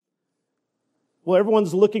Well,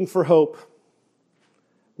 everyone's looking for hope.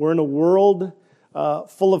 We're in a world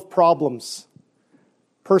full of problems.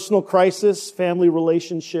 Personal crisis, family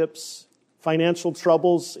relationships, financial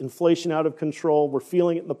troubles, inflation out of control. We're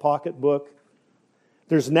feeling it in the pocketbook.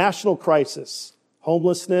 There's national crisis,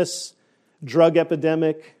 homelessness, drug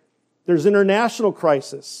epidemic. There's international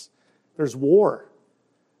crisis. There's war.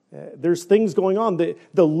 There's things going on.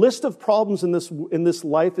 The list of problems in this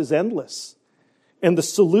life is endless. And the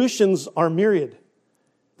solutions are myriad.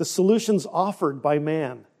 The solutions offered by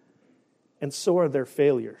man. And so are their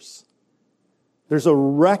failures. There's a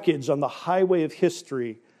wreckage on the highway of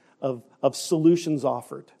history of solutions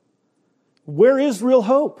offered. Where is real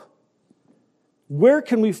hope? Where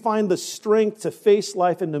can we find the strength to face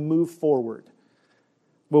life and to move forward?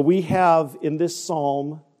 Well, we have in this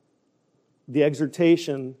psalm the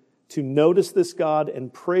exhortation to notice this God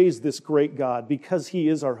and praise this great God because He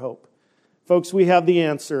is our hope. Folks, we have the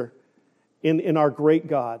answer in our great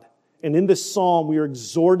God. And in this psalm, we are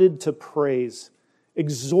exhorted to praise,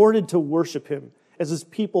 exhorted to worship Him as His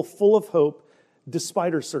people full of hope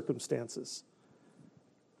despite our circumstances.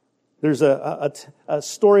 There's a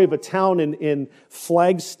story of a town in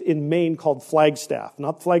Maine called Flagstaff,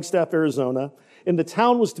 not Flagstaff, Arizona. And the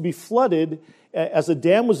town was to be flooded as a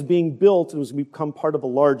dam was being built and was to become part of a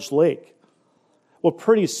large lake. Well,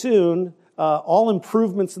 pretty soon, all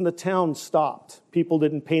improvements in the town stopped. People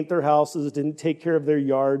didn't paint their houses, didn't take care of their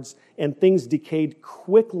yards, and things decayed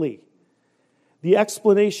quickly. The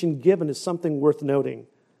explanation given is something worth noting.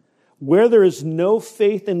 Where there is no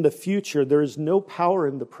faith in the future, there is no power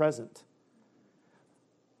in the present.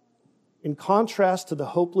 In contrast to the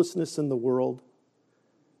hopelessness in the world,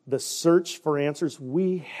 the search for answers,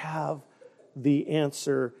 we have the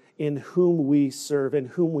answer in whom we serve, in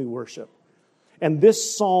whom we worship. And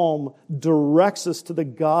this psalm directs us to the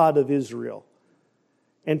God of Israel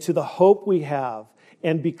and to the hope we have.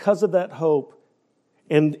 And because of that hope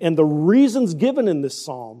and the reasons given in this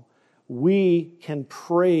psalm, we can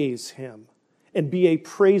praise Him and be a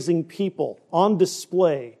praising people on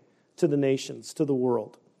display to the nations, to the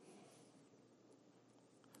world.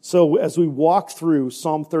 So as we walk through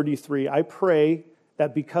Psalm 33, I pray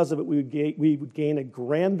that because of it, we would gain a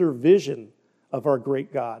grander vision of our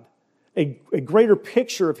great God. A greater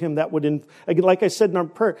picture of Him that would, like I said in our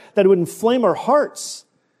prayer, that it would inflame our hearts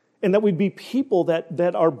and that we'd be people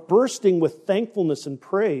that are bursting with thankfulness and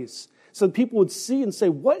praise. So that people would see and say,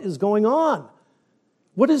 what is going on?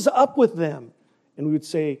 What is up with them? And we would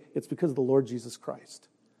say, it's because of the Lord Jesus Christ.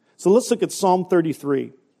 So let's look at Psalm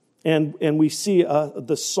 33. And we see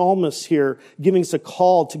the psalmist here giving us a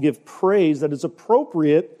call to give praise that is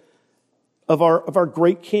appropriate of our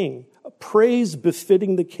great King. Praise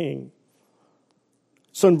befitting the King.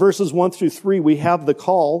 So in verses 1 through 3, we have the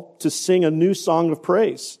call to sing a new song of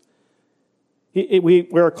praise. We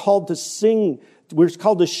are called to sing. We're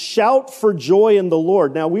called to shout for joy in the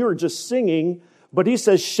Lord. Now, we were just singing, but he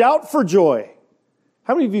says, shout for joy.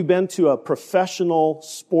 How many of you been to a professional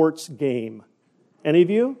sports game? Any of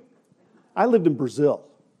you? I lived in Brazil.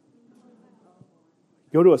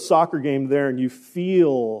 Go to a soccer game there and you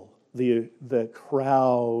feel the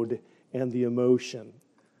crowd and the emotion.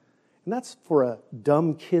 And that's for a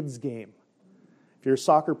dumb kids game. If you're a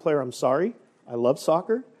soccer player, I'm sorry. I love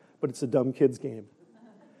soccer, but it's a dumb kids game.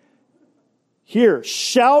 Here,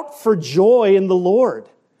 shout for joy in the Lord.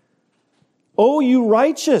 O you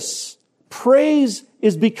righteous, praise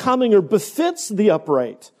is becoming or befits the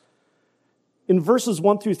upright. In verses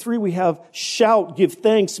 1 through 3, we have shout, give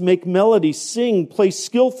thanks, make melody, sing, play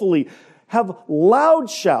skillfully, have loud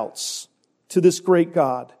shouts to this great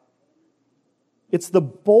God. It's the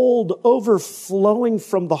bold, overflowing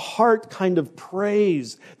from the heart kind of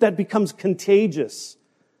praise that becomes contagious.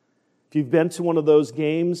 If you've been to one of those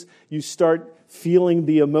games, you start feeling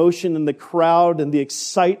the emotion in the crowd and the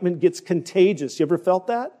excitement gets contagious. You ever felt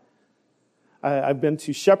that? I've been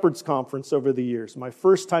to Shepherd's Conference over the years. My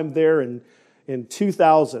first time there in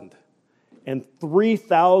 2000. And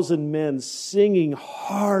 3,000 men singing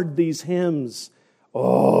hard these hymns.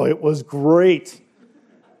 Oh, it was great.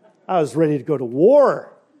 I was ready to go to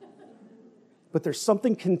war. But there's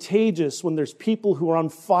something contagious when there's people who are on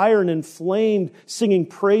fire and inflamed singing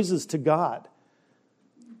praises to God.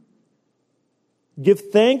 Give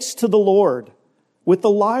thanks to the Lord with the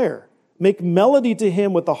lyre. Make melody to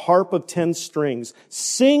Him with the harp of 10 strings.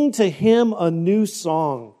 Sing to Him a new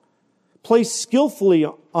song. Play skillfully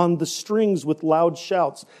on the strings with loud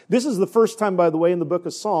shouts. This is the first time, by the way, in the book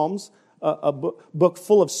of Psalms, a book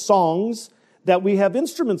full of songs, that we have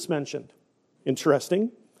instruments mentioned.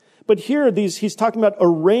 Interesting. But here, he's talking about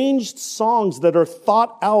arranged songs that are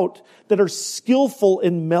thought out, that are skillful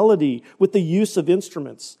in melody with the use of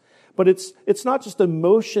instruments. But it's not just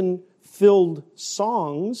emotion-filled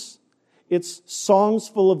songs. It's songs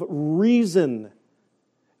full of reason,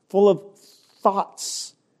 full of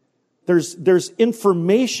thoughts. There's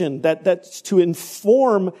information that's to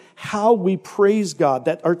inform how we praise God,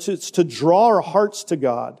 that are to draw our hearts to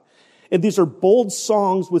God. And these are bold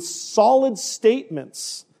songs with solid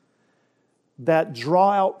statements that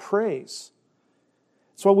draw out praise.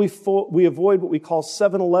 That's why we avoid what we call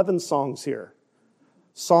 7-11 songs here.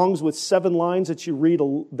 Songs with 7 lines that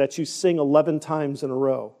you sing 11 times in a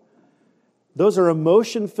row. Those are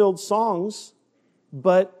emotion-filled songs,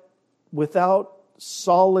 but without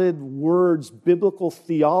solid words, biblical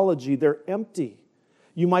theology, they're empty.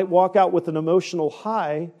 You might walk out with an emotional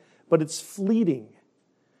high, but it's fleeting.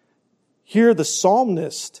 Here the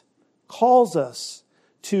psalmist calls us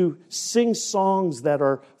to sing songs that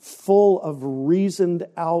are full of reasoned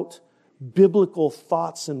out biblical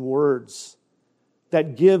thoughts and words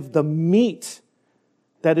that give the meat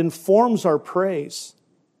that informs our praise.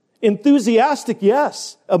 Enthusiastic,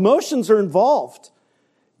 yes. Emotions are involved,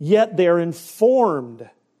 yet they're informed.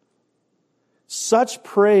 Such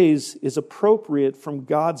praise is appropriate from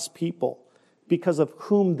God's people because of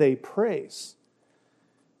whom they praise.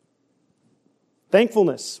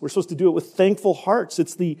 Thankfulness. We're supposed to do it with thankful hearts.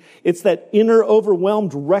 It's that inner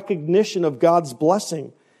overwhelmed recognition of God's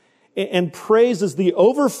blessing. And praise is the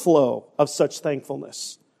overflow of such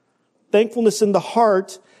thankfulness. Thankfulness in the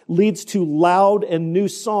heart leads to loud and new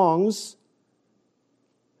songs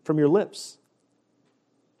from your lips.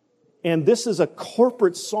 And this is a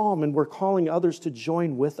corporate psalm, and we're calling others to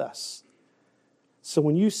join with us. So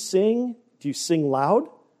when you sing, do you sing loud?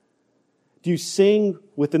 Do you sing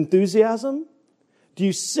with enthusiasm? Do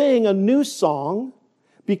you sing a new song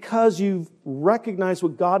because you've recognized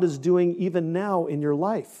what God is doing even now in your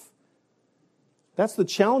life? That's the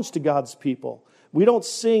challenge to God's people. We don't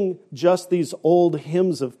sing just these old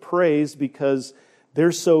hymns of praise because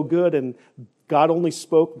they're so good and God only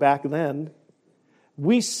spoke back then.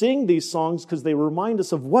 We sing these songs because they remind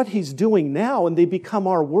us of what He's doing now, and they become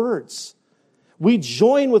our words. We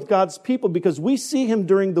join with God's people because we see Him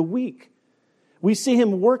during the week. We see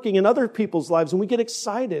Him working in other people's lives, and we get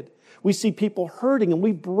excited. We see people hurting, and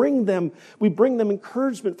we bring them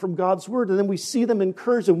encouragement from God's Word, and then we see them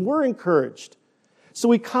encouraged, and we're encouraged. So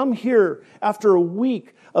we come here after a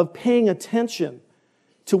week of paying attention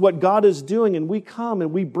to what God is doing, and we come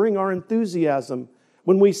and we bring our enthusiasm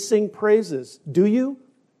when we sing praises. Do you?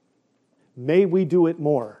 May we do it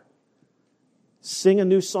more. Sing a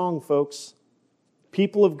new song, folks.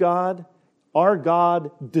 People of God, our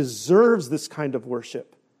God deserves this kind of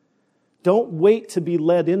worship. Don't wait to be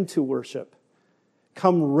led into worship.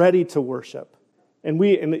 Come ready to worship. And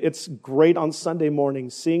it's great on Sunday morning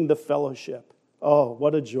seeing the fellowship. Oh,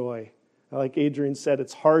 what a joy. Like Adrian said,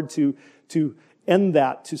 it's hard to end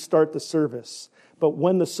that, to start the service. But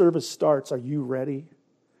when the service starts, are you ready?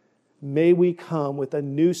 May we come with a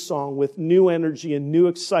new song, with new energy and new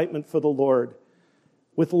excitement for the Lord.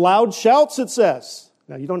 With loud shouts, it says.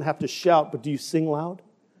 Now, you don't have to shout, but do you sing loud?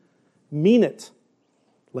 Mean it.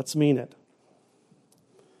 Let's mean it.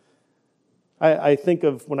 I think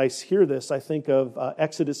of, when I hear this, I think of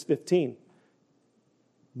Exodus 15.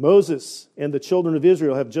 Moses and the children of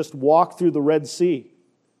Israel have just walked through the Red Sea.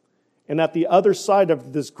 And at the other side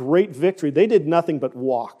of this great victory, they did nothing but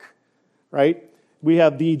walk, right? We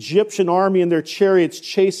have the Egyptian army and their chariots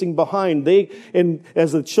chasing behind. And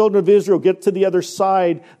as the children of Israel get to the other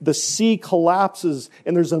side, the sea collapses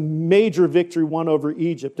and there's a major victory won over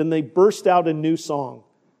Egypt. And they burst out a new song.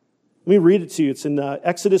 Let me read it to you. It's in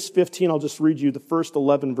Exodus 15. I'll just read you the first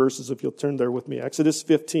 11 verses if you'll turn there with me. Exodus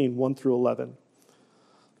 15, 1 through 11.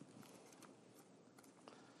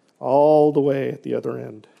 All the way at the other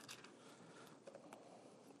end.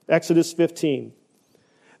 Exodus 15.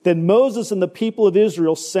 Then Moses and the people of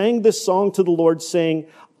Israel sang this song to the Lord, saying,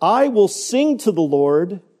 I will sing to the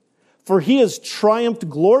Lord, for He has triumphed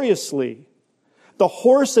gloriously. The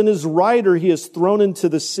horse and his rider He has thrown into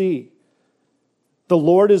the sea. The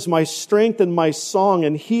Lord is my strength and my song,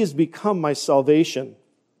 and He has become my salvation.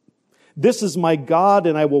 This is my God,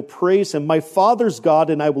 and I will praise Him, my Father's God,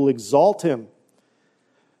 and I will exalt Him.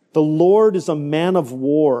 The Lord is a man of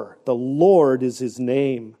war. The Lord is His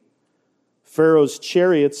name. Pharaoh's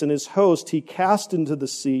chariots and his host He cast into the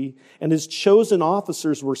sea, and His chosen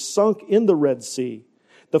officers were sunk in the Red Sea.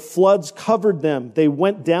 The floods covered them. They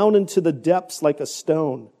went down into the depths like a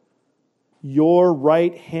stone. Your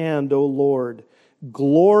right hand, O Lord,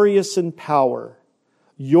 glorious in power.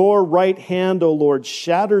 Your right hand, O Lord,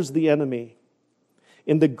 shatters the enemy.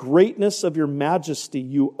 In the greatness of your majesty,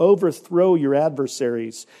 you overthrow your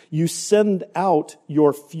adversaries. You send out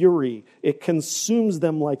your fury. It consumes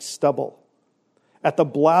them like stubble. At the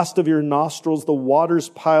blast of your nostrils, the waters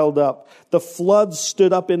piled up. The floods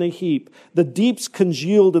stood up in a heap. The deeps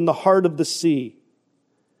congealed in the heart of the sea.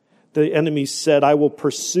 The enemy said, I will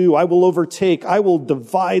pursue, I will overtake, I will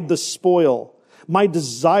divide the spoil. My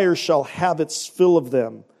desire shall have its fill of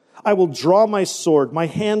them. I will draw my sword, my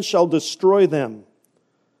hand shall destroy them.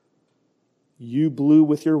 You blew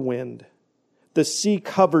with your wind. The sea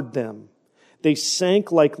covered them. They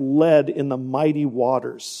sank like lead in the mighty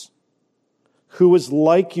waters. Who is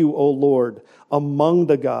like you, O Lord, among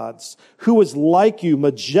the gods? Who is like you,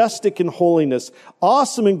 majestic in holiness,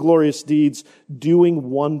 awesome in glorious deeds, doing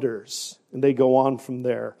wonders? And they go on from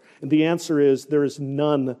there. And the answer is, there is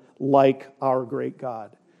none like our great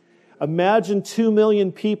God. Imagine 2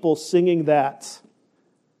 million people singing that.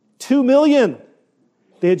 2 million!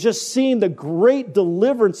 They had just seen the great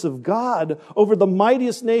deliverance of God over the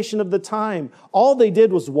mightiest nation of the time. All they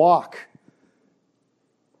did was walk.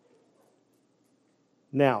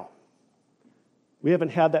 Now, we haven't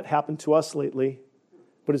had that happen to us lately,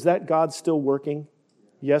 but is that God still working?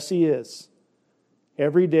 Yes, He is.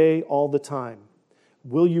 Every day, all the time.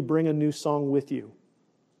 Will you bring a new song with you?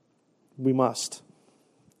 We must.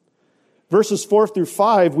 Verses 4 through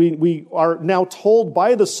 5, we are now told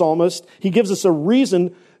by the psalmist, he gives us a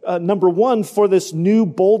reason, number one, for this new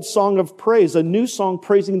bold song of praise, a new song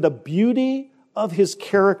praising the beauty of His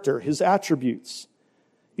character, His attributes.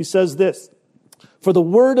 He says this, for the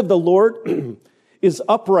word of the Lord is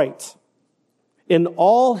upright, and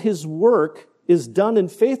all His work is done in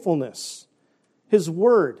faithfulness. His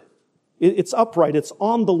word, it's upright, it's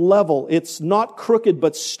on the level, it's not crooked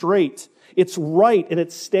but straight. It's right, and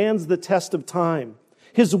it stands the test of time.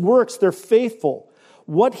 His works, they're faithful.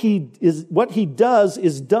 What he does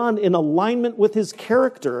is done in alignment with His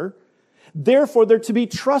character. Therefore, they're to be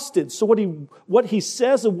trusted. So what he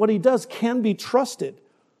says and what He does can be trusted.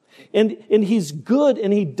 And He's good,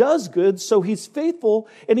 and He does good, so He's faithful,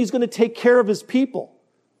 and He's going to take care of His people.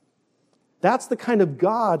 That's the kind of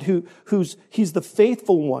God He's the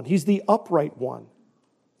faithful one. He's the upright one.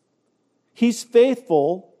 He's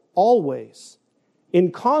faithful always,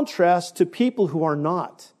 in contrast to people who are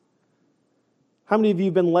not. How many of you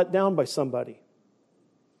have been let down by somebody?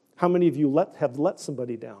 How many of you have let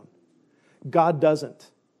somebody down? God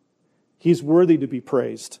doesn't. He's worthy to be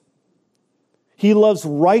praised. He loves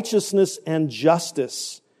righteousness and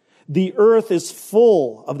justice. The earth is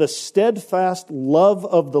full of the steadfast love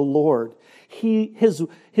of the Lord.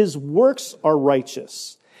 His works are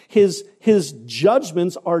righteous. His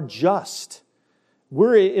judgments are just.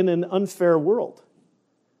 We're in an unfair world.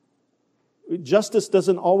 Justice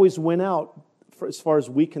doesn't always win out as far as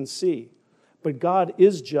we can see. But God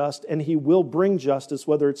is just, and He will bring justice,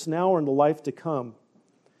 whether it's now or in the life to come.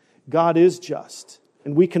 God is just,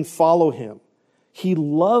 and we can follow Him. He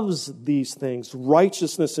loves these things,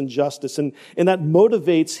 righteousness and justice, and that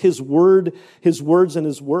motivates His word, His words, and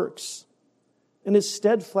His works. And His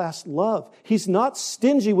steadfast love. He's not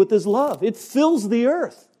stingy with His love. It fills the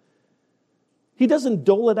earth. He doesn't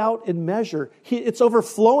dole it out in measure. It's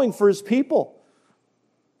overflowing for His people.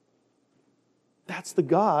 That's the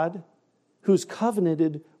God who's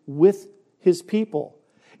covenanted with His people.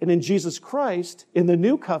 And in Jesus Christ, in the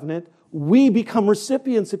new covenant, we become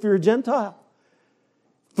recipients if you're a Gentile.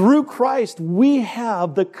 Through Christ, we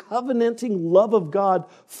have the covenanting love of God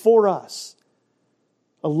for us.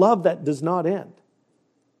 A love that does not end.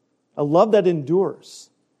 A love that endures.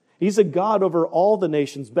 He's a God over all the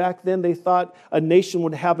nations. Back then, they thought a nation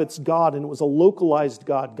would have its God, and it was a localized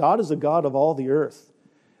God. God is a God of all the earth.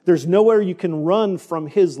 There's nowhere you can run from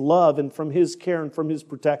His love and from His care and from His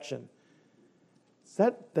protection.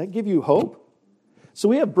 Does that give you hope? So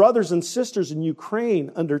we have brothers and sisters in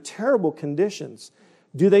Ukraine under terrible conditions.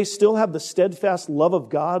 Do they still have the steadfast love of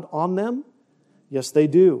God on them? Yes, they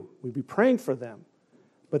do. We'd be praying for them.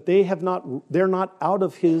 But they're not out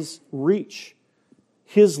of His reach.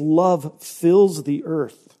 His love fills the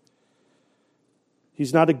earth.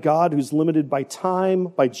 He's not a God who's limited by time,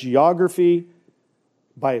 by geography,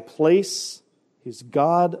 by a place. He's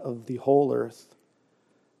God of the whole earth.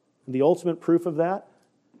 And the ultimate proof of that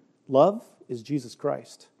love is Jesus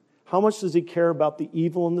Christ. How much does He care about the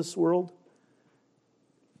evil in this world?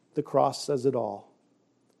 The cross says it all.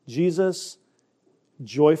 Jesus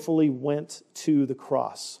joyfully went to the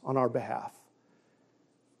cross on our behalf.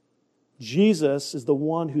 Jesus is the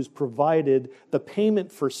one who's provided the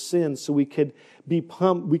payment for sin so we can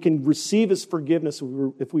receive His forgiveness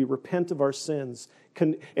if we repent of our sins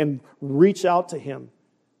and reach out to Him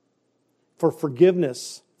for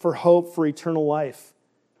forgiveness, for hope, for eternal life.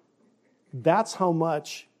 That's how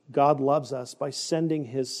much God loves us by sending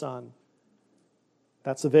His Son.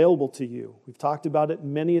 That's available to you. We've talked about it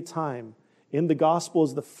many a time. In the gospel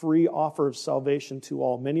is the free offer of salvation to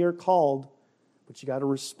all. Many are called, but you got to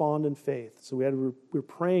respond in faith. So we're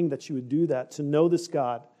praying that you would do that, to know this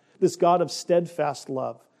God of steadfast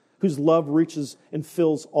love, whose love reaches and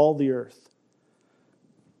fills all the earth.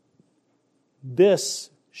 This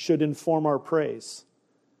should inform our praise.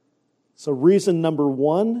 So reason number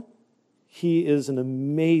one, He is an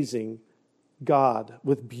amazing God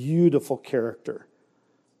with beautiful character.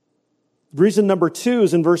 Reason number two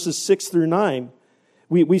is in verses 6 through 9.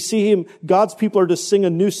 We see Him, God's people are to sing a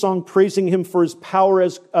new song praising Him for His power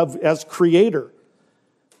as Creator.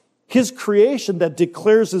 His creation that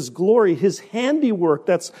declares His glory, His handiwork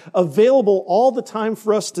that's available all the time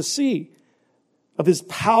for us to see, of His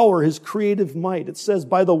power, His creative might. It says,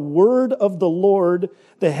 by the word of the Lord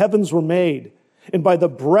the heavens were made, and by the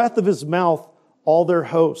breath of His mouth all their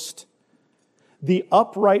host. The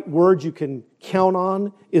upright word you can count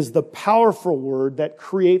on is the powerful word that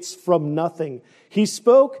creates from nothing. He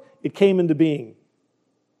spoke, it came into being.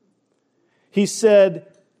 He said,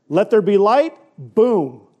 let there be light,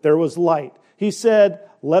 boom, there was light. He said,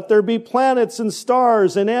 let there be planets and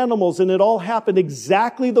stars and animals, and it all happened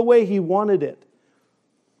exactly the way He wanted it.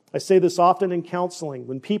 I say this often in counseling.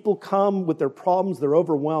 When people come with their problems, they're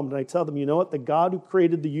overwhelmed, and I tell them, you know what? The God who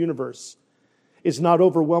created the universe is not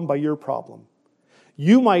overwhelmed by your problem.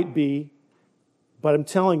 You might be, but I'm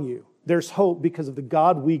telling you, there's hope because of the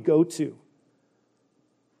God we go to.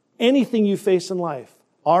 Anything you face in life,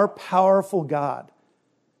 our powerful God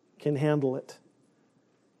can handle it.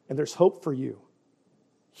 And there's hope for you.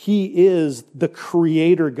 He is the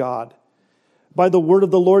Creator God. By the word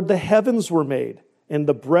of the Lord, the heavens were made, and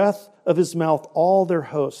the breath of His mouth, all their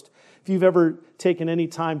host. If you've ever taken any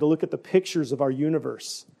time to look at the pictures of our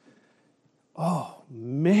universe, oh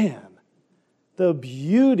man, the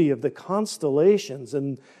beauty of the constellations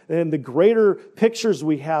and the greater pictures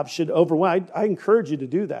we have should overwhelm. I encourage you to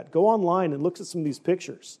do that. Go online and look at some of these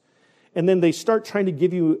pictures. And then they start trying to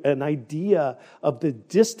give you an idea of the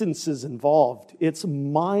distances involved. It's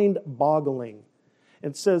mind-boggling.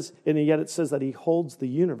 And yet it says that He holds the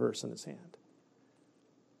universe in His hand.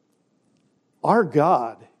 Our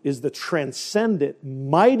God is the transcendent,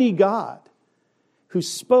 mighty God who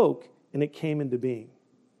spoke and it came into being.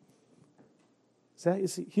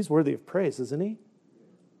 He's worthy of praise, isn't He?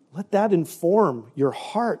 Let that inform your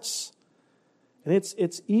hearts. And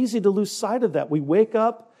it's easy to lose sight of that. We wake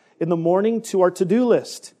up in the morning to our to-do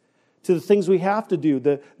list, to the things we have to do,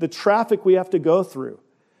 the traffic we have to go through,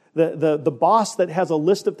 the boss that has a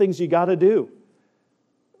list of things you got to do.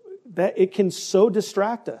 That it can so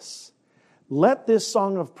distract us. Let this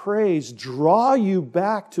song of praise draw you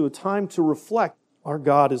back to a time to reflect. Our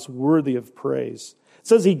God is worthy of praise. It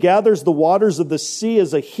says He gathers the waters of the sea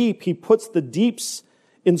as a heap. He puts the deeps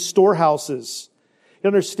in storehouses. You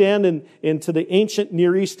understand, into the ancient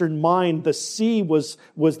Near Eastern mind, the sea was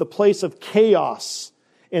the place of chaos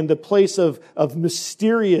and the place of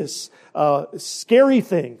mysterious, scary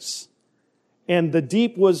things. And the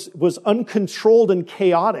deep was uncontrolled and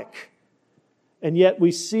chaotic. And yet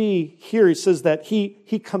we see here, He says that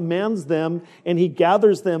He commands them and He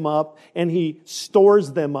gathers them up and He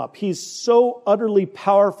stores them up. He's so utterly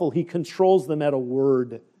powerful, He controls them at a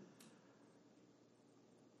word.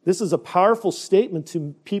 This is a powerful statement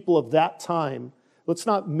to people of that time. Let's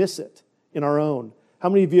not miss it in our own. How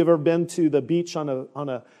many of you have ever been to the beach on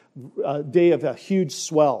a day of a huge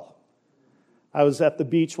swell? I was at the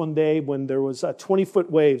beach one day when there was 20-foot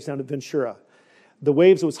waves down at Ventura. The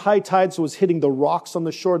waves, it was high tide, so it was hitting the rocks on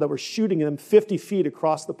the shore that were shooting them 50 feet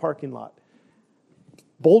across the parking lot.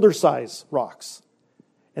 Boulder-size rocks.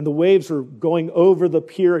 And the waves were going over the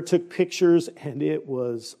pier. I took pictures, and it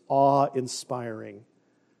was awe-inspiring.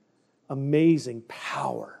 Amazing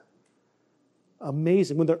power.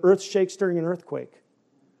 Amazing. When the earth shakes during an earthquake,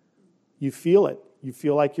 you feel it. You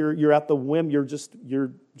feel like you're at the whim. You're just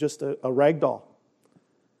a rag doll.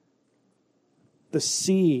 The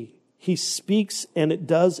sea, He speaks and it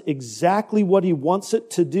does exactly what He wants it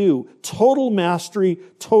to do. Total mastery,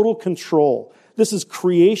 total control. This is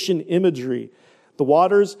creation imagery. The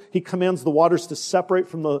waters, He commands the waters to separate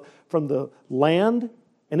from the land,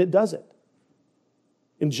 and it does it.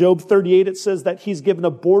 In Job 38, it says that He's given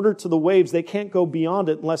a border to the waves. They can't go beyond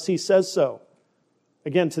it unless He says so.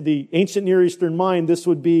 Again, to the ancient Near Eastern mind, this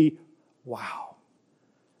would be Wow.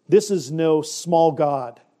 This is no small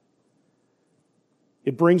God.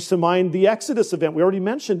 It brings to mind the Exodus event. We already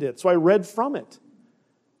mentioned it, so I read from it.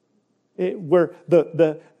 Where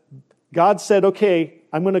God said, okay,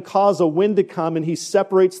 I'm going to cause a wind to come, and he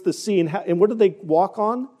separates the sea. And what did they walk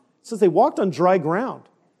on? It says they walked on dry ground.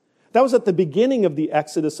 That was at the beginning of the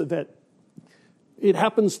Exodus event. It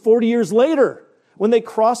happens 40 years later when they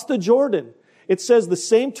crossed the Jordan. It says the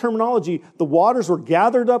same terminology. The waters were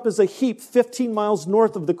gathered up as a heap 15 miles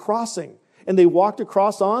north of the crossing. And they walked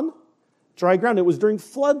across on dry ground. It was during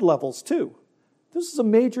flood levels too. This is a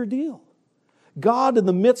major deal. God, in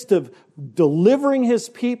the midst of delivering his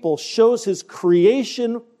people, shows his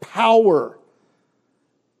creation power.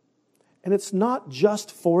 And it's not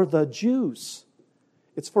just for the Jews.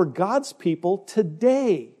 It's for God's people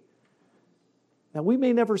today. Now, we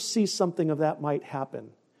may never see something of that might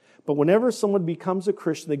happen. But whenever someone becomes a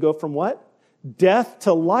Christian, they go from what? Death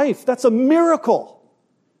to life. That's a miracle.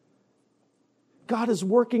 God is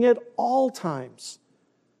working at all times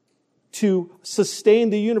to sustain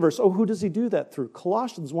the universe. Oh, who does he do that through?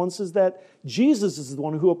 Colossians 1 says that Jesus is the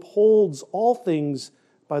one who upholds all things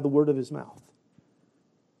by the word of his mouth.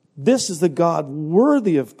 This is the God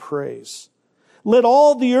worthy of praise. Let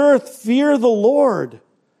all the earth fear the Lord.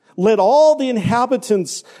 Let all the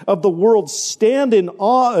inhabitants of the world stand in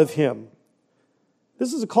awe of him.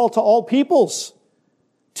 This is a call to all peoples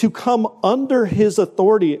to come under his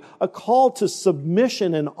authority, a call to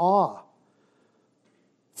submission and awe.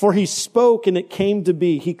 For he spoke and it came to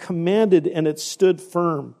be. He commanded and it stood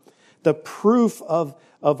firm. The proof of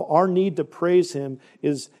our need to praise him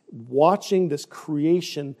is watching this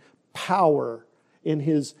creation power in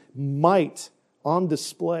his might on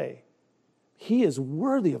display. He is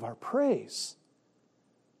worthy of our praise.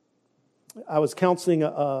 I was counseling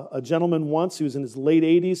a gentleman once. He was in his late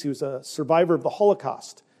 80s. He was a survivor of the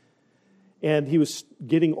Holocaust. And he was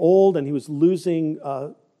getting old and he was losing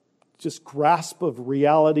just grasp of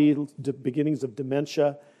reality, the beginnings of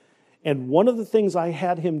dementia. And one of the things I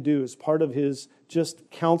had him do as part of his just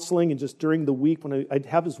counseling and just during the week, when I'd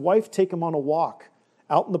have his wife take him on a walk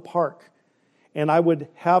out in the park, and I would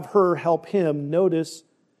have her help him notice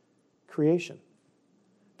creation.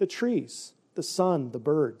 The trees, the sun, the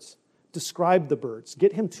birds. Describe the birds.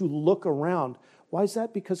 Get him to look around. Why is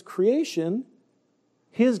that? Because creation,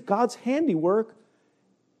 God's handiwork,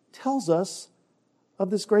 tells us of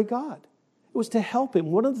this great God. It was to help him.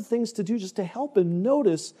 One of the things to do, just to help him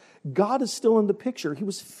notice God is still in the picture. He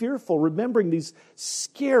was fearful, remembering these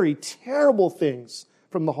scary, terrible things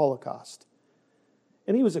from the Holocaust.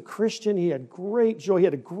 And he was a Christian. He had great joy. He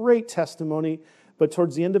had a great testimony. But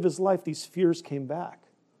towards the end of his life, these fears came back.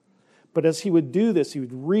 But as he would do this, he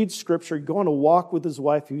would read Scripture, he'd go on a walk with his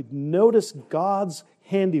wife, he would notice God's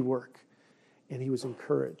handiwork, and he was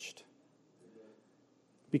encouraged.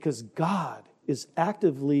 Because God is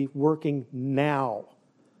actively working now.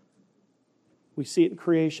 We see it in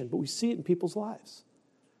creation, but we see it in people's lives.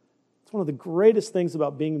 It's one of the greatest things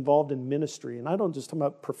about being involved in ministry. And I don't just talk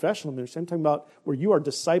about professional ministry, I'm talking about where you are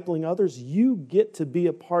discipling others. You get to be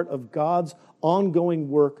a part of God's ongoing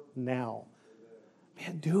work now.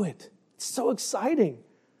 Man, do it. It's so exciting.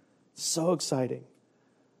 So exciting.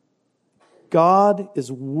 God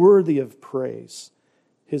is worthy of praise.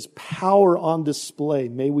 His power on display.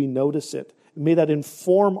 May we notice it. May that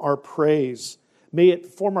inform our praise. May it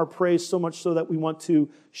form our praise so much so that we want to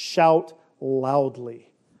shout loudly.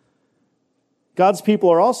 God's people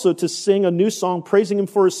are also to sing a new song praising him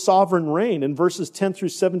for his sovereign reign. In verses 10 through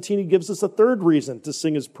 17, he gives us a third reason to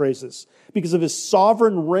sing his praises. Because of his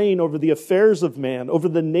sovereign reign over the affairs of man, over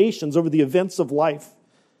the nations, over the events of life.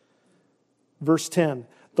 Verse 10,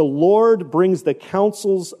 the Lord brings the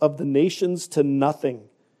counsels of the nations to nothing.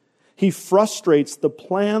 He frustrates the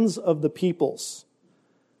plans of the peoples.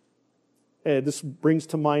 This brings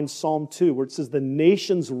to mind Psalm 2, where it says, the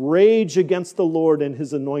nations rage against the Lord and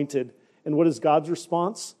his anointed. And what is God's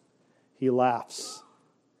response? He laughs.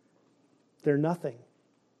 They're nothing.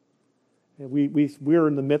 And we're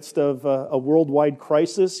in the midst of a worldwide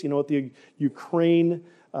crisis. You know, with the Ukraine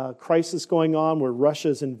crisis going on, where Russia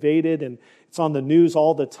is invaded, and it's on the news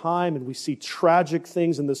all the time, and we see tragic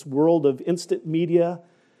things in this world of instant media,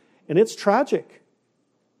 and it's tragic.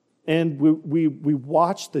 And we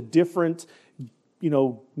watch the different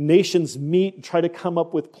nations meet and try to come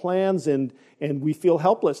up with plans, and we feel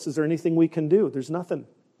helpless. Is there anything we can do? There's nothing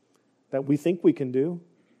that we think we can do.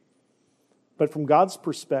 But from God's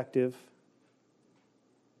perspective,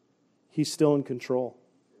 he's still in control.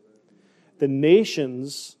 The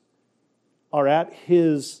nations are at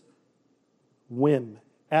his whim,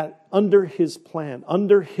 under His plan,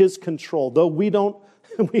 under His control. Though we don't,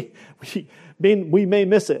 we may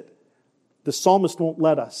miss it. The psalmist won't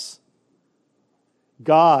let us.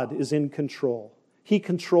 God is in control. He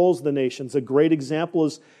controls the nations. A great example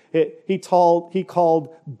is he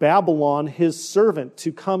called Babylon His servant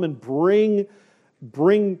to come and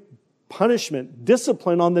bring punishment,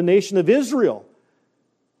 discipline on the nation of Israel.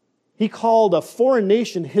 He called a foreign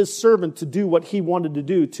nation His servant to do what He wanted to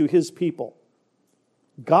do to His people.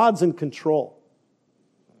 God's in control.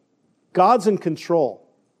 God's in control.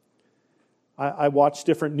 I watch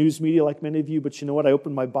different news media like many of you, but you know what? I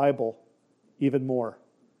opened my Bible even more.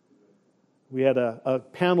 We had a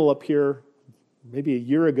panel up here maybe a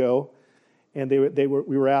year ago, and we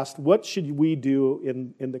were asked, what should we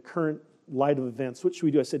do in the current light of events? What should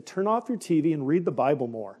we do? I said, turn off your TV and read the Bible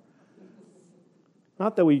more.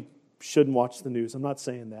 Not that we shouldn't watch the news. I'm not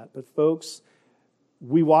saying that. But folks,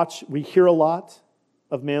 we hear a lot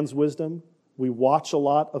of man's wisdom. We watch a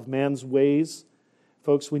lot of man's ways.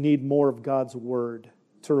 Folks, we need more of God's Word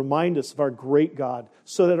to remind us of our great God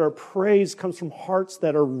so that our praise comes from hearts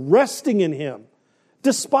that are resting in Him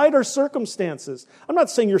despite our circumstances. I'm not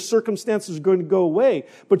saying your circumstances are going to go away,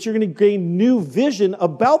 but you're going to gain new vision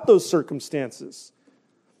about those circumstances.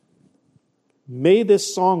 May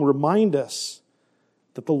this song remind us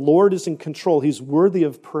that the Lord is in control. He's worthy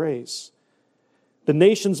of praise. The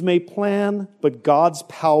nations may plan, but God's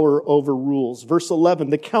power overrules. Verse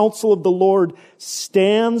 11, the counsel of the Lord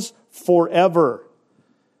stands forever.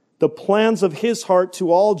 The plans of His heart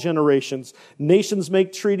to all generations. Nations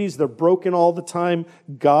make treaties, they're broken all the time.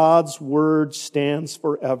 God's word stands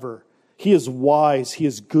forever. He is wise, He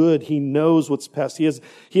is good, He knows what's best. He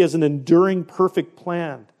has an enduring, perfect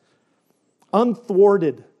plan.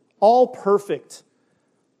 Unthwarted, all perfect,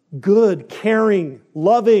 good, caring,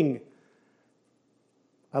 loving.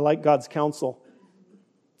 I like God's counsel.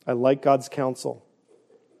 I like God's counsel.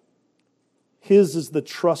 His is the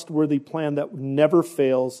trustworthy plan that never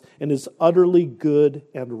fails and is utterly good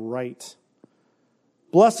and right.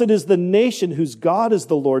 Blessed is the nation whose God is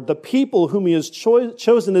the Lord, the people whom He has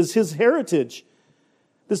chosen as His heritage.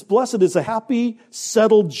 This blessed is a happy,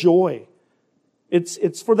 settled joy.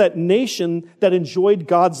 It's for that nation that enjoyed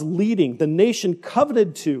God's leading, the nation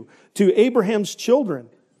covenanted to Abraham's children.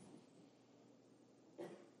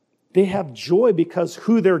 They have joy because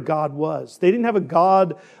who their God was. They didn't have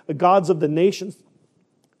the gods of the nations.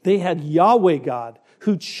 They had Yahweh God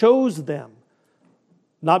who chose them.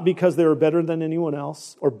 Not because they were better than anyone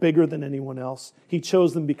else or bigger than anyone else. He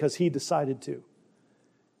chose them because He decided to.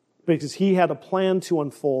 Because He had a plan to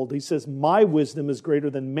unfold. He says, my wisdom is greater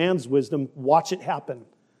than man's wisdom. Watch it happen.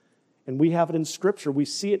 And we have it in Scripture. We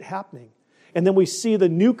see it happening. And then we see the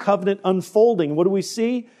new covenant unfolding. What do we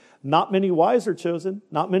see? Not many wise are chosen,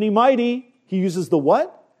 not many mighty. He uses the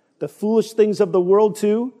what? The foolish things of the world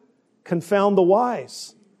to confound the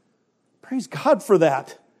wise. Praise God for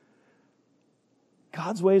that.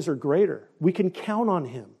 God's ways are greater. We can count on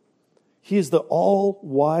Him. He is the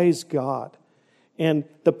all-wise God. And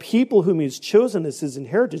the people whom He has chosen as His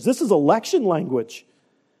inheritance. This is election language.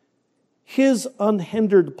 His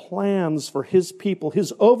unhindered plans for His people,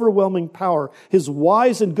 His overwhelming power, His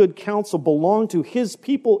wise and good counsel belong to His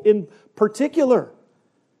people in particular.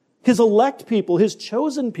 His elect people, His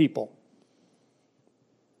chosen people.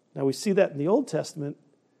 Now we see that in the Old Testament,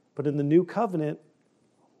 but in the New Covenant,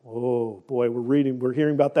 oh boy, we're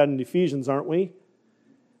hearing about that in Ephesians, aren't we?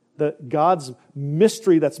 That God's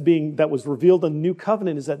mystery that was revealed in the New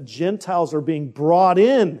Covenant is that Gentiles are being brought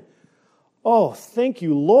in. Oh, thank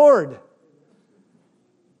you, Lord.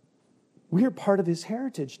 We are part of His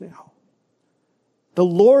heritage now. The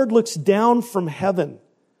Lord looks down from heaven.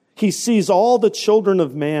 He sees all the children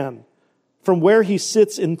of man. From where He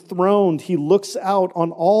sits enthroned, He looks out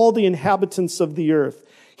on all the inhabitants of the earth.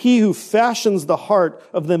 He who fashions the heart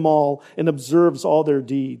of them all and observes all their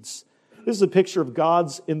deeds. This is a picture of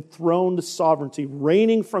God's enthroned sovereignty,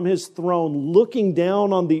 reigning from His throne, looking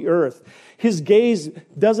down on the earth. His gaze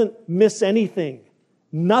doesn't miss anything.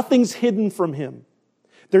 Nothing's hidden from Him.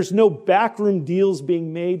 There's no backroom deals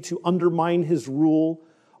being made to undermine His rule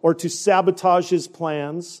or to sabotage His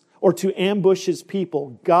plans or to ambush His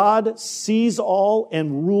people. God sees all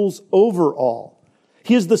and rules over all.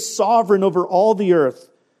 He is the sovereign over all the earth,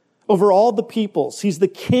 over all the peoples. He's the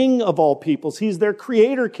king of all peoples. He's their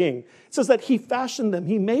creator king. It says that He fashioned them.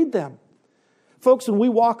 He made them. Folks, when we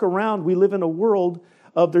walk around, we live in a world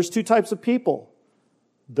of, there's two types of people.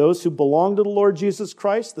 Those who belong to the Lord Jesus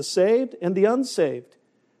Christ, the saved and the unsaved.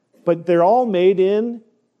 But they're all made in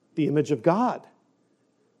the image of God.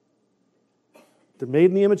 They're made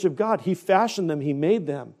in the image of God. He fashioned them. He made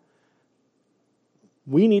them.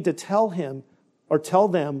 We need to tell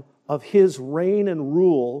them of his reign and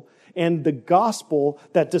rule and the gospel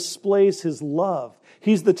that displays his love.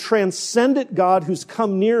 He's the transcendent God who's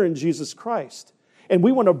come near in Jesus Christ. And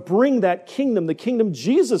we want to bring that kingdom, the kingdom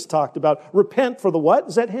Jesus talked about. Repent for the what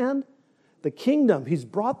is at hand? The kingdom. He's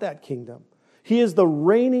brought that kingdom. He is the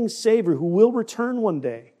reigning Savior who will return one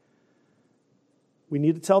day. We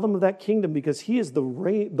need to tell them of that kingdom because he is the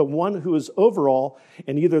one who is over all,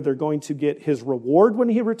 and either they're going to get his reward when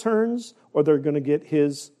he returns or they're going to get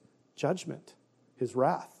his judgment, his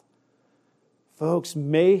wrath. Folks,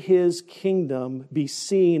 may his kingdom be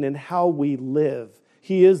seen in how we live.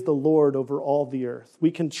 He is the Lord over all the earth.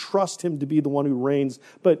 We can trust him to be the one who reigns,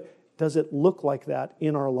 but does it look like that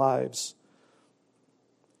in our lives?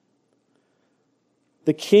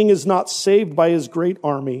 The king is not saved by his great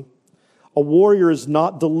army. A warrior is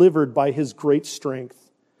not delivered by his great strength.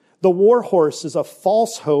 The war horse is a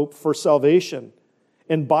false hope for salvation,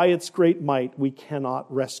 and by its great might we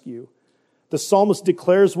cannot rescue. The psalmist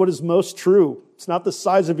declares what is most true. It's not the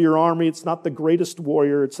size of your army. It's not the greatest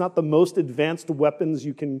warrior. It's not the most advanced weapons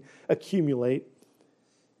you can accumulate.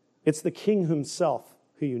 It's the king himself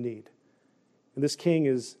who you need. And this king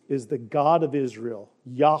is the God of Israel,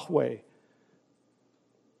 Yahweh.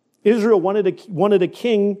 Israel wanted a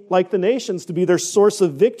king like the nations to be their source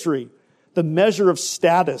of victory, the measure of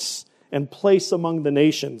status and place among the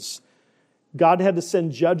nations. God had to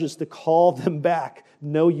send judges to call them back.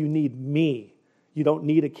 No, you need me. You don't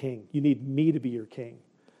need a king. You need me to be your king.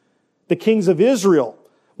 The kings of Israel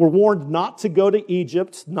were warned not to go to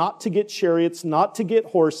Egypt, not to get chariots, not to get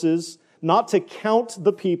horses, not to count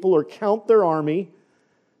the people or count their army.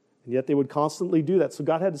 And yet they would constantly do that. So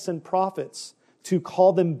God had to send prophets to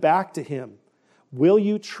call them back to him. Will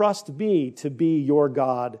you trust me to be your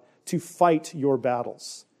God, to fight your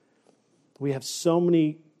battles? We have so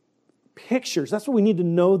many pictures. That's what we need to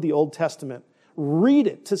know the Old Testament. Read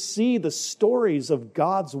it to see the stories of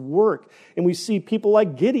God's work. And we see people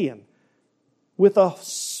like Gideon with a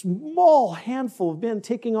small handful of men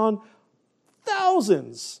taking on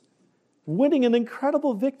thousands, winning an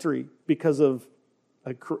incredible victory because of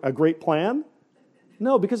a great plan?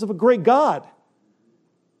 No, because of a great God.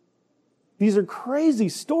 These are crazy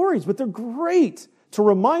stories, but they're great to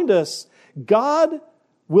remind us God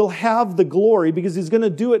will have the glory because he's going to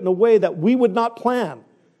do it in a way that we would not plan.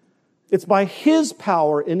 It's by his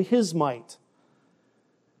power and his might.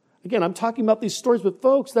 Again, I'm talking about these stories, but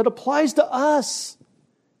folks, that applies to us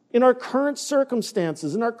in our current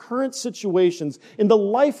circumstances, in our current situations, in the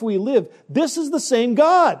life we live. This is the same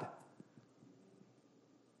God.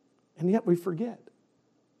 And yet we forget.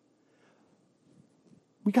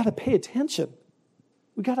 We got to pay attention.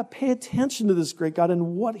 We got to pay attention to this great God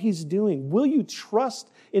and what he's doing. Will you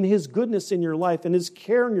trust in his goodness in your life and his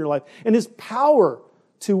care in your life and his power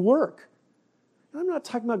to work? I'm not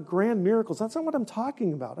talking about grand miracles. That's not what I'm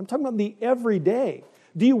talking about. I'm talking about the everyday.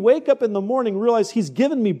 Do you wake up in the morning and realize he's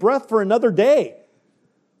given me breath for another day?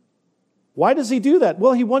 Why does he do that?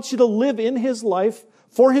 Well, he wants you to live in his life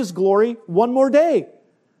for his glory one more day.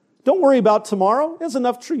 Don't worry about tomorrow.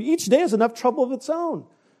 Each day has enough trouble of its own.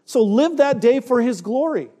 So live that day for his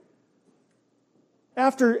glory.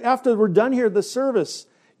 After we're done here at the service,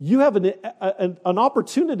 you have an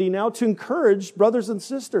opportunity now to encourage brothers and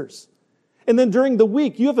sisters. And then during the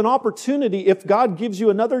week, you have an opportunity, if God gives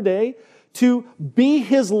you another day, to be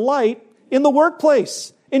his light in the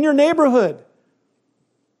workplace, in your neighborhood.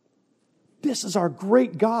 This is our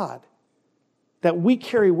great God that we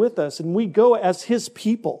carry with us and we go as his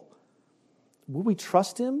people. Will we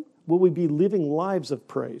trust him? Will we be living lives of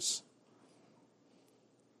praise?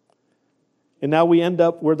 And now we end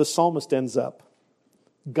up where the psalmist ends up.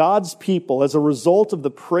 God's people, as a result of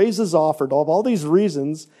the praises offered, of all these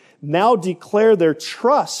reasons, now declare their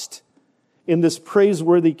trust in this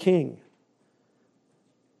praiseworthy king.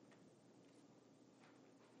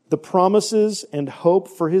 The promises and hope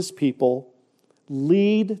for his people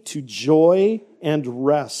lead to joy and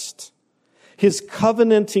rest. His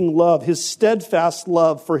covenanting love, his steadfast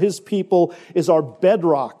love for his people is our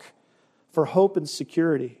bedrock for hope and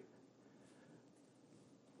security.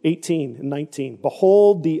 18 and 19.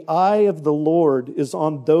 Behold, the eye of the Lord is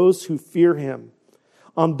on those who fear him,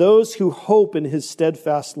 on those who hope in his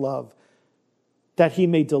steadfast love, that he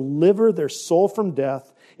may deliver their soul from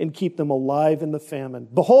death and keep them alive in the famine.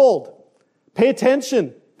 Behold, pay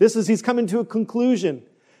attention. He's coming to a conclusion.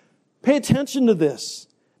 Pay attention to this.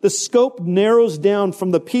 The scope narrows down from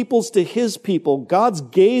the peoples to his people. God's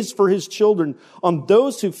gaze for his children on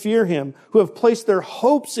those who fear him, who have placed their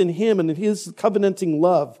hopes in him and in his covenanting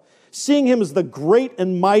love, seeing him as the great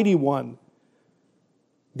and mighty one.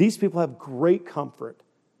 These people have great comfort.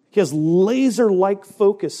 He has laser-like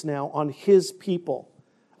focus now on his people,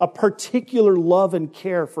 a particular love and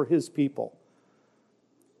care for his people.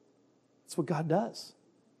 That's what God does.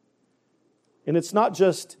 And it's not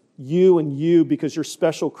just you and you because you're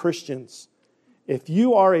special Christians. If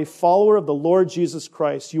you are a follower of the Lord Jesus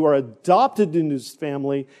Christ, you are adopted into His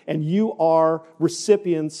family, and you are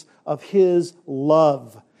recipients of His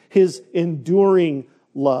love, His enduring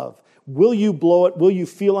love. Will you blow it? Will you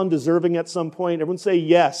feel undeserving at some point? Everyone say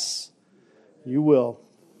yes. You will.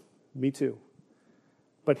 Me too.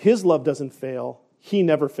 But His love doesn't fail. He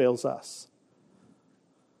never fails us.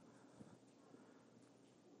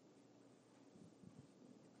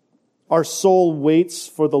 Our soul waits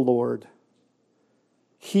for the Lord.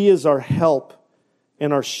 He is our help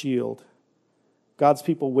and our shield. God's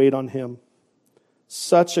people wait on Him.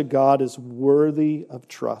 Such a God is worthy of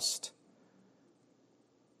trust.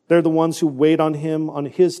 They're the ones who wait on Him, on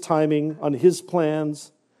His timing, on His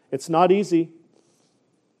plans. It's not easy.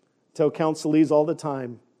 I tell counselees all the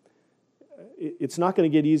time, it's not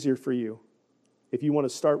going to get easier for you if you want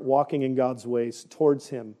to start walking in God's ways towards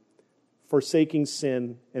Him, forsaking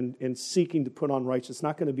sin and seeking to put on righteousness. It's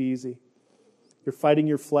not going to be easy. You're fighting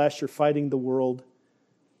your flesh. You're fighting the world.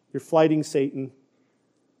 You're fighting Satan.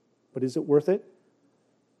 But is it worth it?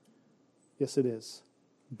 Yes, it is.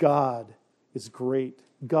 God is great.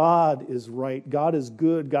 God is right. God is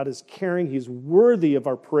good. God is caring. He's worthy of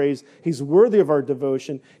our praise. He's worthy of our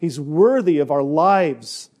devotion. He's worthy of our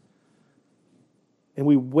lives. And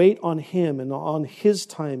we wait on Him and on His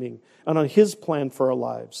timing and on His plan for our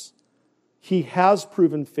lives. He has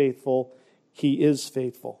proven faithful. He is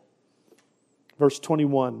faithful. Verse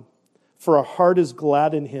 21, for our heart is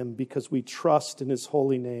glad in Him because we trust in His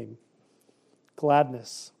holy name.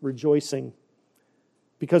 Gladness, rejoicing,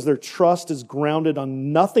 because their trust is grounded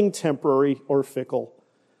on nothing temporary or fickle,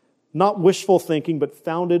 not wishful thinking, but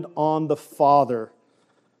founded on the Father,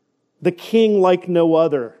 the King like no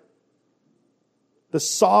other, the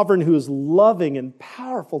sovereign who is loving and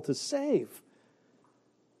powerful to save.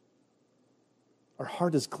 Our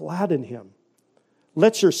heart is glad in Him.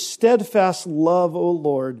 Let your steadfast love, O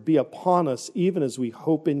Lord, be upon us, even as we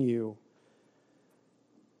hope in You.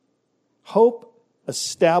 Hope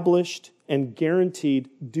established and guaranteed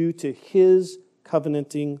due to His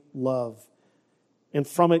covenanting love. And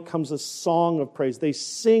from it comes a song of praise. They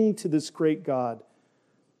sing to this great God.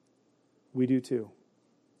 We do too.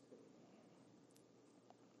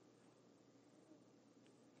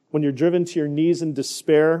 When you're driven to your knees in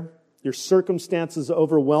despair, your circumstances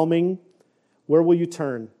overwhelming, where will you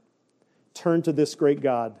turn? Turn to this great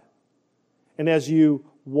God. And as you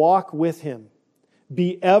walk with Him,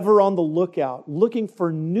 be ever on the lookout, looking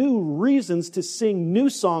for new reasons to sing new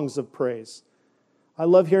songs of praise. I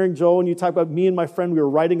love hearing, Joel, when you talk about me and my friend, we were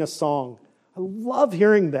writing a song. I love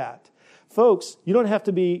hearing that. Folks, you don't have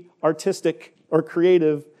to be artistic or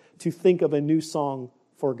creative to think of a new song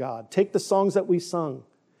for God. Take the songs that we sung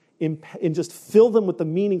and just fill them with the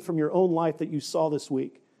meaning from your own life that you saw this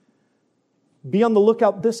week. Be on the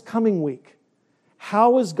lookout this coming week.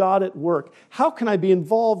 How is God at work? How can I be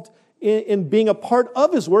involved in being a part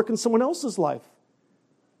of His work in someone else's life?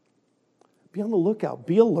 Be on the lookout.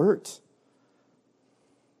 Be alert.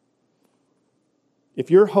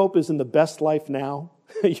 If your hope is in the best life now,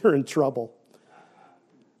 you're in trouble.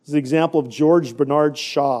 This is an example of George Bernard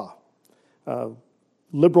Shaw,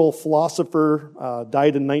 liberal philosopher,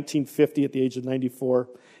 died in 1950 at the age of 94.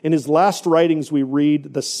 In his last writings, we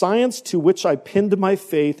read, "The science to which I pinned my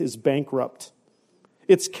faith is bankrupt.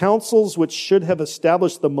 Its counsels, which should have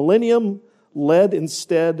established the millennium, led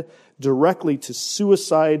instead directly to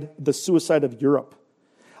suicide, the suicide of Europe.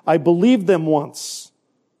 I believed them once.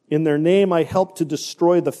 In their name, I helped to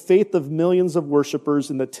destroy the faith of millions of worshipers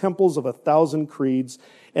in the temples of 1,000 creeds.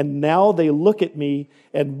 And now they look at me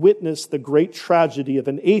and witness the great tragedy of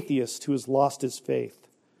an atheist who has lost his faith."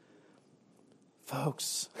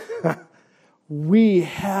 Folks, we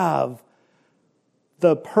have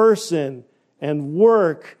the person and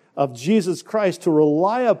work of Jesus Christ to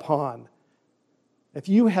rely upon. If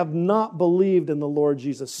you have not believed in the Lord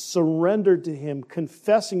Jesus, surrendered to Him,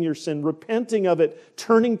 confessing your sin, repenting of it,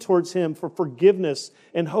 turning towards Him for forgiveness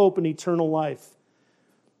and hope and eternal life,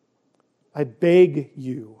 I beg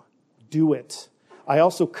you, do it. I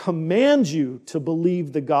also command you to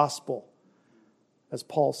believe the gospel, as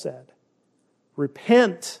Paul said.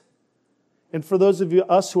 Repent. And for those of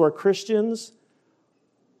us who are Christians,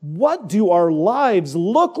 what do our lives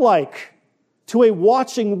look like to a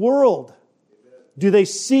watching world? Do they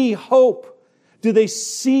see hope? Do they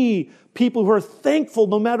see people who are thankful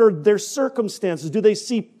no matter their circumstances? Do they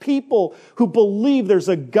see people who believe there's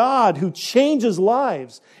a God who changes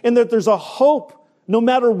lives and that there's a hope no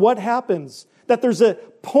matter what happens? That there's a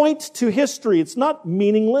point to history. It's not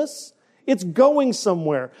meaningless. It's going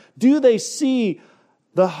somewhere. Do they see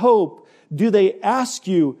the hope? Do they ask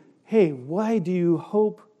you, hey, why do you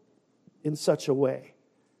hope in such a way?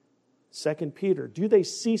 2 Peter, do they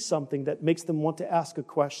see something that makes them want to ask a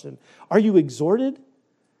question? Are you exhorted?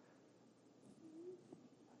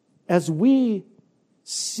 As we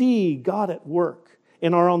see God at work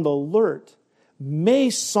and are on the alert, may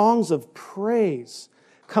songs of praise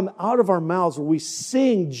come out of our mouths where we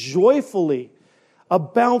sing joyfully, a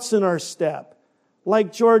bounce in our step,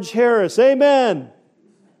 like George Harris, amen.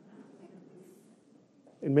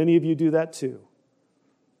 And many of you do that too.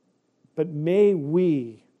 But may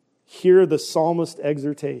we hear the psalmist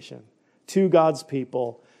exhortation to God's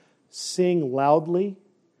people, sing loudly,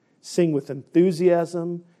 sing with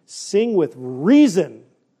enthusiasm, sing with reason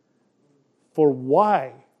for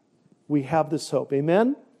why we have this hope.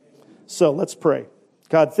 Amen? So let's pray.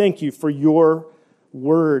 God, thank you for your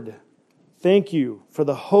word. Thank you for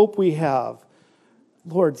the hope we have.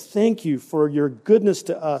 Lord, thank you for your goodness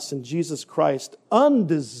to us in Jesus Christ.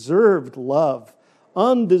 Undeserved love,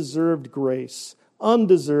 undeserved grace,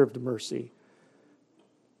 undeserved mercy.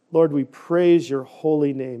 Lord, we praise your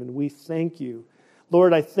holy name and we thank you.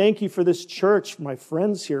 Lord, I thank you for this church, my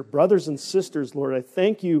friends here, brothers and sisters. Lord, I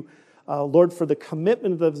thank you, Lord, for the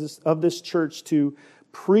commitment of this church to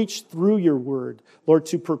preach through your word. Lord,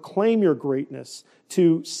 to proclaim your greatness,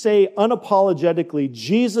 to say unapologetically,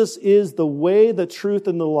 Jesus is the way, the truth,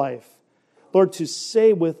 and the life. Lord, to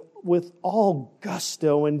say with all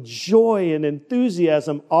gusto and joy and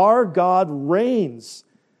enthusiasm, our God reigns.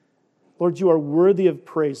 Lord, you are worthy of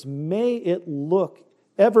praise. May it look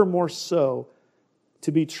ever more so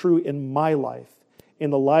to be true in my life, in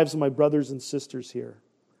the lives of my brothers and sisters here.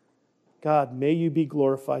 God, may you be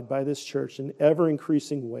glorified by this church in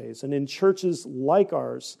ever-increasing ways, and in churches like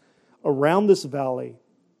ours, around this valley,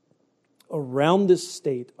 around this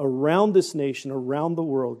state, around this nation, around the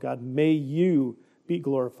world. God, may you be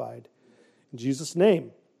glorified. In Jesus'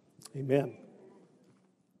 name, amen.